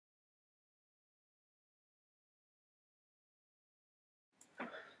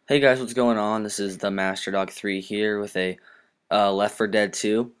Hey guys, what's going on? This is the Master Dog 3 here with a Left 4 Dead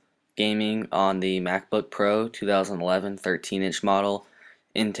 2 gaming on the MacBook Pro 2011 13-inch model,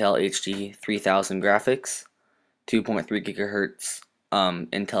 Intel HD 3000 graphics, 2.3 gigahertz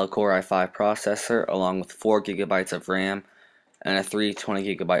Intel Core i5 processor, along with 4 gigabytes of RAM and a 320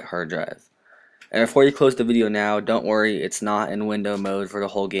 gigabyte hard drive. And before you close the video now, don't worry, it's not in window mode for the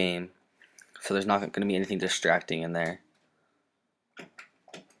whole game, so there's not going to be anything distracting in there.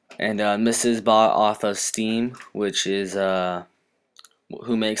 And this is bought off of Steam, which is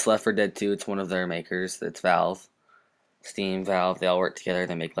who makes Left 4 Dead 2. It's one of their makers. It's Valve. Steam, Valve, they all work together.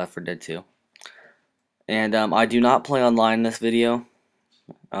 They make Left 4 Dead 2. And I do not play online in this video.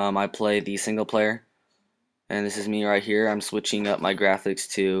 I play the single player. And this is me right here. I'm switching up my graphics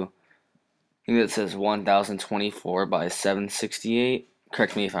to, I think it says 1024 by 768.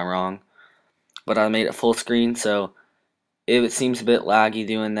 Correct me if I'm wrong. But I made it full screen, so it seems a bit laggy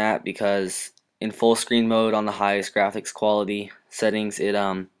doing that because in full screen mode on the highest graphics quality settings, it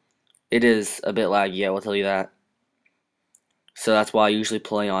is a bit laggy, I will tell you that. So that's why I usually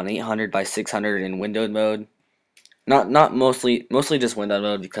play on 800 by 600 in windowed mode. Not mostly just windowed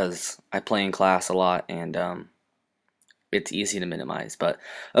mode because I play in class a lot and it's easy to minimize. But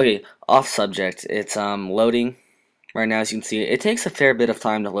okay, off subject. It's loading right now. As you can see, it takes a fair bit of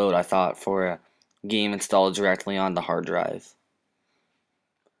time to load, I thought, for a game installed directly on the hard drive.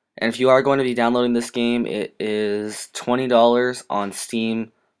 And if you are going to be downloading this game, it is $20 on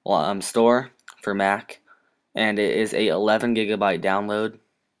Steam store for Mac, and it is a 11 gigabyte download.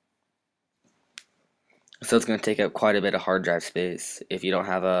 So it's going to take up quite a bit of hard drive space if you don't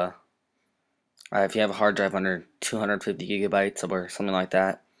have a if you have a hard drive under 250 gigabytes or something like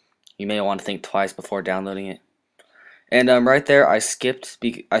that. You may want to think twice before downloading it. And right there, I skipped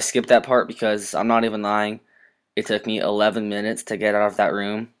that part because I'm not even lying. It took me 11 minutes to get out of that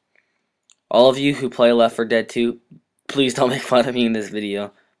room. All of you who play Left 4 Dead 2, please don't make fun of me in this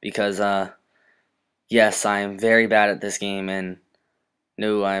video because yes, I am very bad at this game and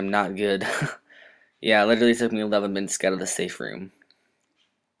no, I am not good. Yeah, it literally took me 11 minutes to get out of the safe room,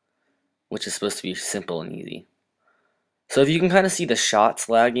 which is supposed to be simple and easy. So if you can kind of see the shots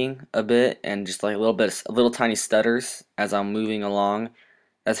lagging a bit and just like a little tiny stutters as I'm moving along,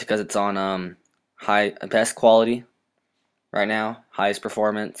 that's because it's on best quality right now, highest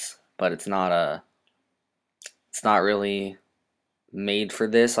performance, but it's not really made for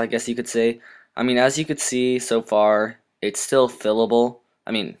this, I guess you could say. I mean, as you could see so far, it's still fillable.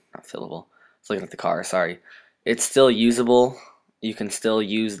 I mean, not fillable. It's looking at the car, sorry. It's still usable. You can still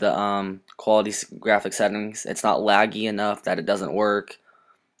use the quality graphic settings. It's not laggy enough that it doesn't work.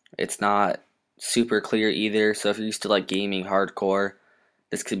 It's not super clear either, so if you're used to like gaming hardcore,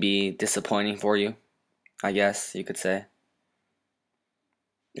 this could be disappointing for you, I guess you could say.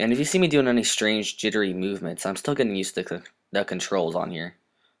 And if you see me doing any strange jittery movements, I'm still getting used to the controls on here.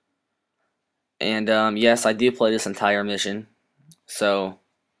 And yes, I do play this entire mission, so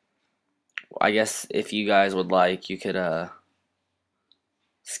I guess if you guys would like, you could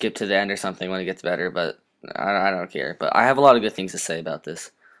skip to the end or something when it gets better, but I don't care. But I have a lot of good things to say about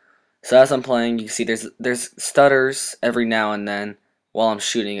this. So as I'm playing, you can see there's stutters every now and then while I'm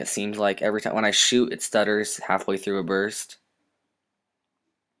shooting. It seems like every time when I shoot, it stutters halfway through a burst.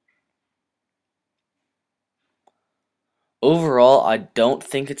 Overall, I don't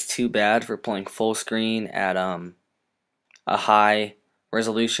think it's too bad for playing full screen at a high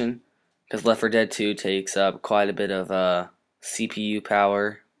resolution, because Left 4 Dead 2 takes up quite a bit of CPU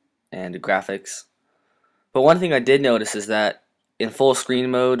power and graphics. But one thing I did notice is that in full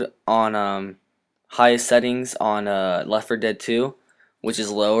screen mode on highest settings on Left 4 Dead 2, which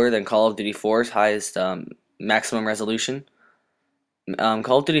is lower than Call of Duty 4's highest maximum resolution,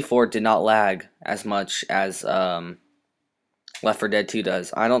 Call of Duty 4 did not lag as much as Left 4 Dead 2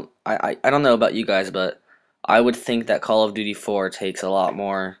 does. I don't know about you guys, but I would think that Call of Duty 4 takes a lot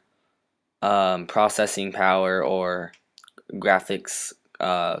more processing power or graphics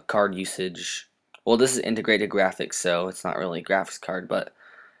card usage. Well, this is integrated graphics, so it's not really a graphics card, but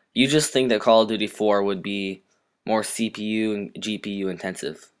you just think that Call of Duty 4 would be more CPU and GPU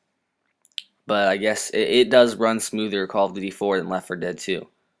intensive. But I guess it does run smoother Call of Duty 4 than Left 4 Dead 2.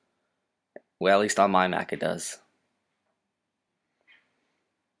 Well, at least on my Mac it does.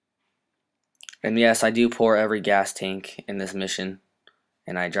 And yes, I do pour every gas tank in this mission,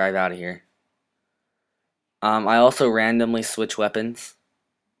 and I drive out of here. I also randomly switch weapons,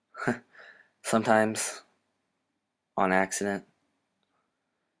 sometimes on accident,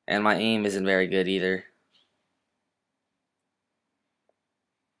 and my aim isn't very good either.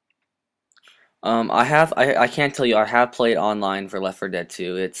 I can't tell you. I have played online for Left 4 Dead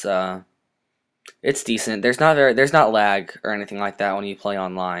 2. It's decent. There's not lag or anything like that when you play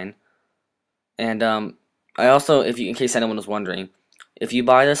online. And I also, if you, in case anyone was wondering, if you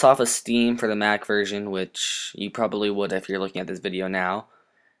buy this off of Steam for the Mac version, which you probably would if you're looking at this video now,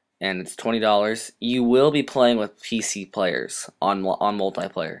 and it's $20, you will be playing with PC players on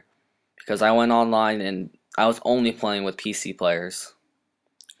multiplayer. Because I went online and I was only playing with PC players,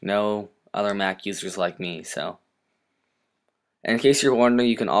 no other Mac users like me. So, and in case you're wondering,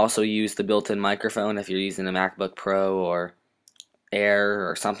 you can also use the built-in microphone if you're using a MacBook Pro or Air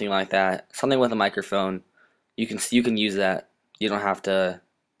or something like that. Something with a microphone, you can use that. You don't have to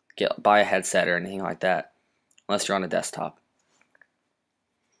buy a headset or anything like that unless you're on a desktop.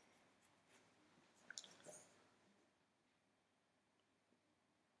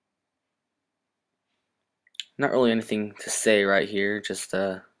 Not really anything to say right here, just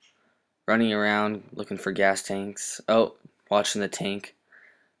running around looking for gas tanks. Oh, watching the tank.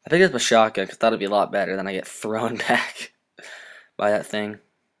 I picked up a shotgun because I thought it'd be a lot better than I get thrown back by that thing.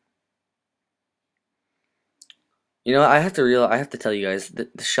 You know, I have to tell you guys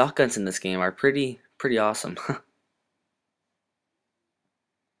that the shotguns in this game are pretty awesome.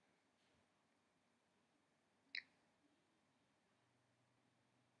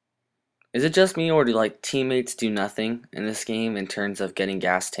 Is it just me, or do like teammates do nothing in this game in terms of getting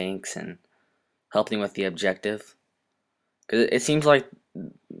gas tanks and helping with the objective? Because it seems like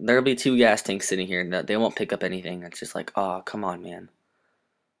there'll be two gas tanks sitting here and they won't pick up anything. It's just like, oh, come on, man.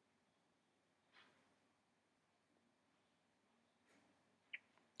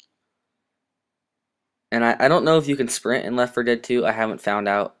 And I don't know if you can sprint in Left 4 Dead 2. I haven't found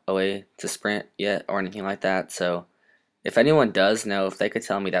out a way to sprint yet or anything like that. So if anyone does know, if they could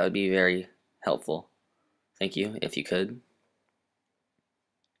tell me, that would be very helpful. Thank you, if you could.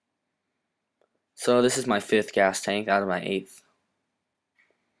 So this is my 5th gas tank out of my 8th.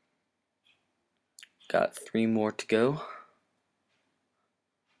 Got 3 more to go.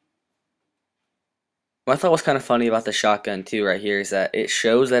 What I thought was kind of funny about the shotgun too right here is that it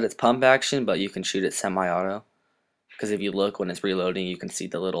shows that it's pump action, but you can shoot it semi-auto. Because if you look when it's reloading, you can see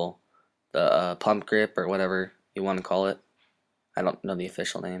the pump grip or whatever you want to call it. I don't know the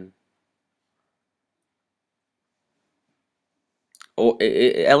official name. Or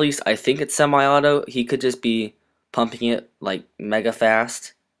at least I think it's semi-auto. He could just be pumping it like mega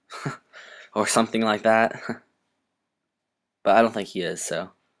fast or something like that. But I don't think he is,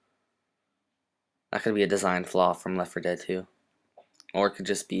 so that could be a design flaw from Left 4 Dead 2. Or it could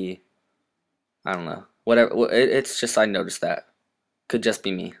just be, I don't know. Whatever. It's just I noticed that. Could just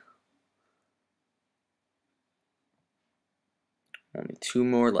be me. Only 2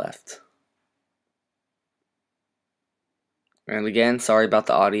 more left. And again, sorry about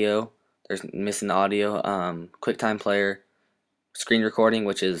the audio. There's missing the audio. QuickTime Player screen recording,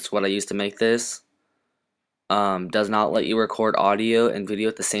 which is what I used to make this, does not let you record audio and video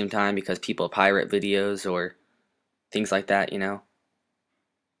at the same time because people pirate videos or things like that, you know.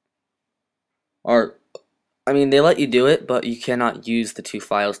 Or, I mean, they let you do it, but you cannot use the 2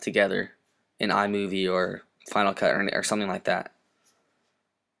 files together in iMovie or Final Cut or something like that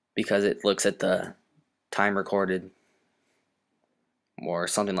because it looks at the time recorded or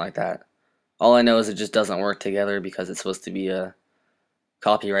something like that. All I know is it just doesn't work together because it's supposed to be a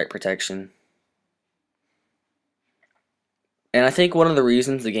copyright protection. And I think one of the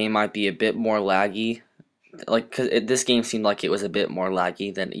reasons the game might be a bit more laggy, like cause this game seemed like it was a bit more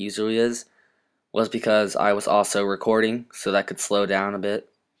laggy than it usually is, was because I was also recording, so that could slow down a bit.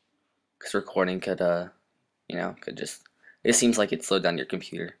 Because recording could, you know, could just, it seems like it slowed down your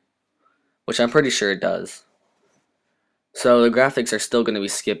computer, which I'm pretty sure it does. So the graphics are still going to be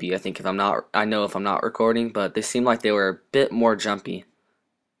skippy, I think, if I'm not, I know if I'm not recording, but they seem like they were a bit more jumpy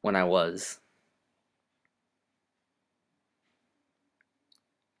when I was.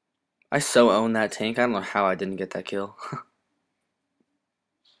 I so own that tank, I don't know how I didn't get that kill.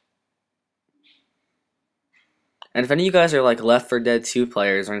 And if any of you guys are like Left 4 Dead 2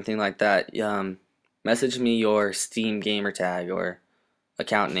 players or anything like that, message me your Steam gamer tag or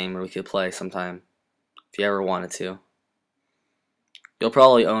account name where we could play sometime if you ever wanted to. You'll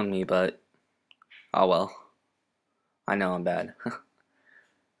probably own me, but oh well. I know I'm bad.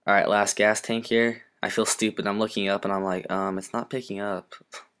 Alright, last gas tank here. I feel stupid. I'm looking up and I'm like, it's not picking up.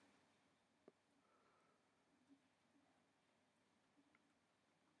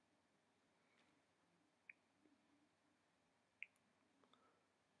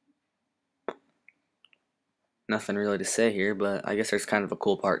 Nothing really to say here, but I guess there's kind of a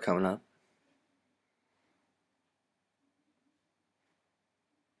cool part coming up.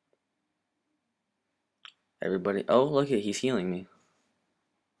 Everybody, oh, look at, he's healing me.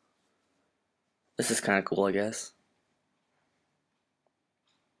 This is kind of cool, I guess.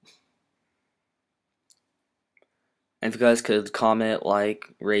 And if you guys could comment, like,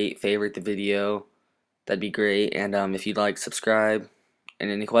 rate, favorite the video, that'd be great. And if you'd like, subscribe.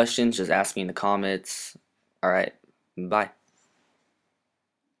 And any questions, just ask me in the comments. Alright, bye.